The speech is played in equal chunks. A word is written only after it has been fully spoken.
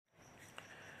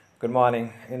Good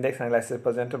morning. Index analysis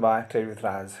presented by Trade with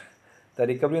Raj. The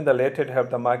recovery in the late trade helped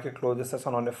the market close the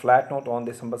session on a flat note on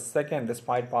December 2nd,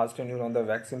 despite positive news on the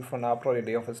vaccine front after a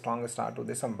day of a strong start to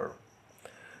December.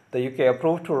 The UK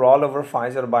approved to roll over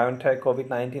Pfizer-BioNTech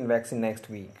COVID-19 vaccine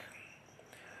next week.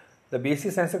 The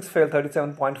BSE Sensex fell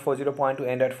 37.40 point to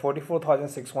end at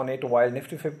 44,618, while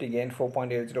Nifty 50 gained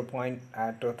 4.80 point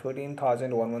at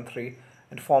 13,113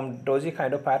 and formed doji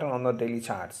kind of pattern on the daily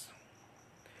charts.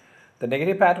 The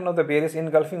negative pattern of the bearish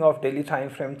engulfing of daily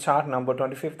time frame chart number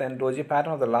 25th and doji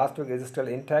pattern of the last week is still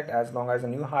intact as long as a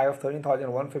new high of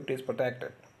 13,150 is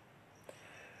protected.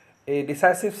 A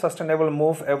decisive sustainable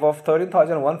move above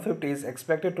 13,150 is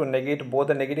expected to negate both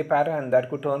the negative pattern and that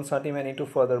could turn sentiment into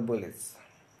further bullish.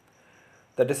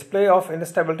 The display of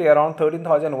instability around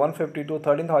 13,150 to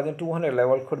 13,200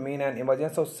 level could mean an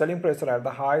emergence of selling pressure at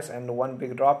the highs, and one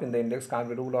big drop in the index can't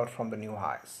be ruled out from the new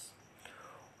highs.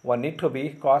 One need to be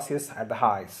cautious at the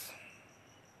highs.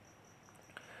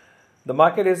 The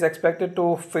market is expected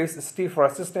to face steep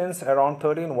resistance around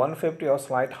 13,150 or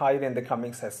slight higher in the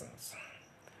coming sessions.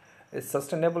 A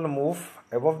sustainable move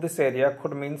above this area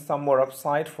could mean some more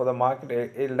upside for the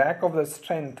market. A lack of the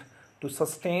strength to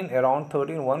sustain around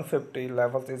 13,150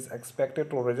 levels is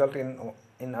expected to result in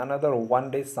another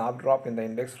one-day sharp drop in the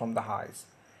index from the highs.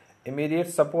 Immediate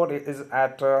support is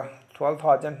at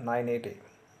 12,980.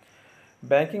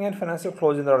 Banking and financial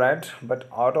closed in the red, but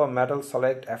auto, metal,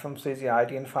 select, FMCG,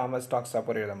 IT and pharma stocks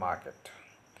supported the market.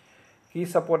 Key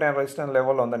support and resistance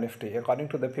level on the Nifty. According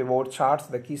to the pivot charts,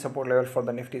 the key support level for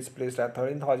the Nifty is placed at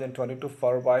 13,022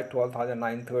 followed by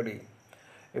 12,930.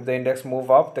 If the index move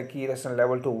up, the key resistance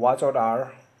level to watch out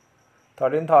are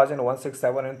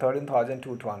 13,167 and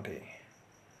 13,220.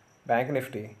 Bank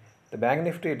Nifty. The Bank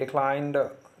Nifty declined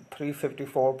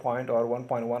 354 point or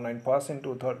 1.19%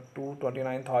 to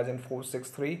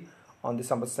 229,463 on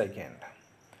December 2nd.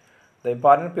 The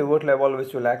important pivot level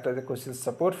which will act as a crucial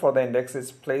support for the index is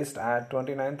placed at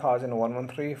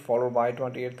 29,113 followed by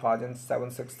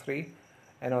 28,763,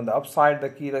 and on the upside the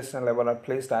key resistance level are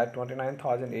placed at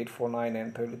 29,849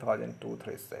 and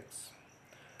 30,236.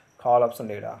 Call option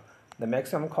data. The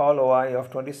maximum call OI of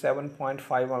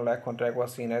 27.51 lakh contract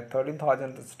was seen at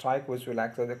 13,000 strike, which will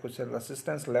act as a crucial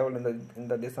resistance level in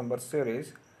the December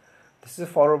series. This is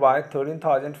followed by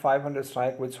 13,500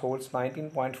 strike, which holds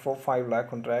 19.45 lakh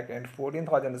contract, and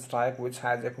 14,000 strike, which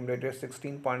has accumulated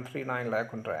 16.39 lakh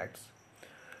contracts.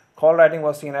 Call writing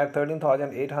was seen at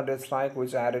 13,800 strike,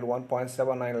 which added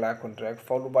 1.79 lakh contract,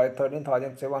 followed by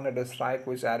 13,700 strike,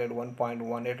 which added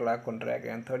 1.18 lakh contract,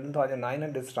 and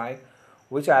 13,900 strike,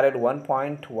 which added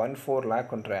 1.14 lakh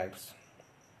contracts.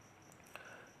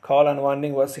 Call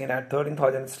unwinding was seen at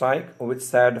 13,000 strike, which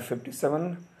said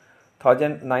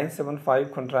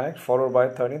 57,975 contract, followed by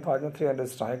 13,300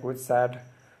 strike, which said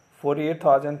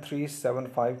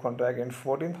 48,375 contract, and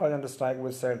 14,000 strike,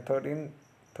 which said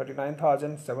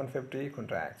 39,750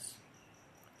 contracts.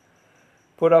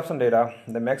 Put option data.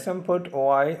 The maximum put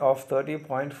OI of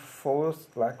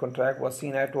 30.4 lakh contract was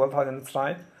seen at 12,000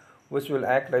 strike, which will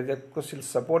act as a crucial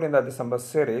support in the December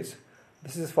series.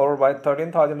 This is followed by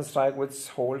 13,000 strike, which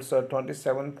holds a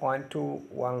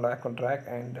 27.21 lakh contract,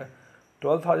 and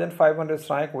 12,500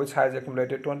 strike, which has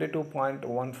accumulated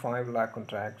 22.15 lakh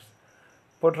contracts.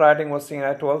 Put writing was seen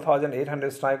at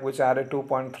 12,800 strike, which added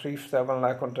 2.37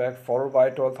 lakh contract, followed by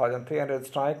 12,300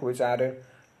 strike, which added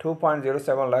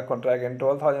 2.07 lakh contract, and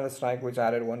 12,000 strike, which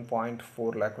added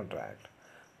 1.4 lakh contract.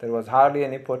 There was hardly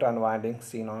any put unwinding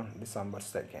seen on December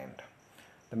 2nd.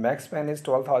 The max span is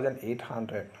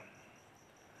 12,800.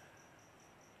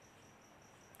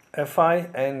 FI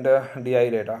and DI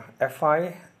data.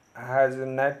 FI has a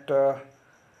net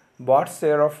bought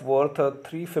share of worth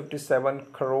 357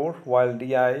 crore, while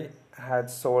DI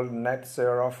had sold net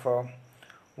share of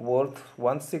worth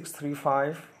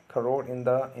 1635 crore in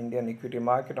the Indian equity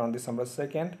market on December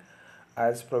 2nd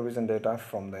as provision data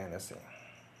from the NSE.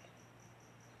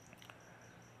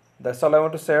 That's all I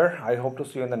want to share. I hope to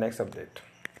see you in the next update.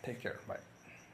 Take care. Bye.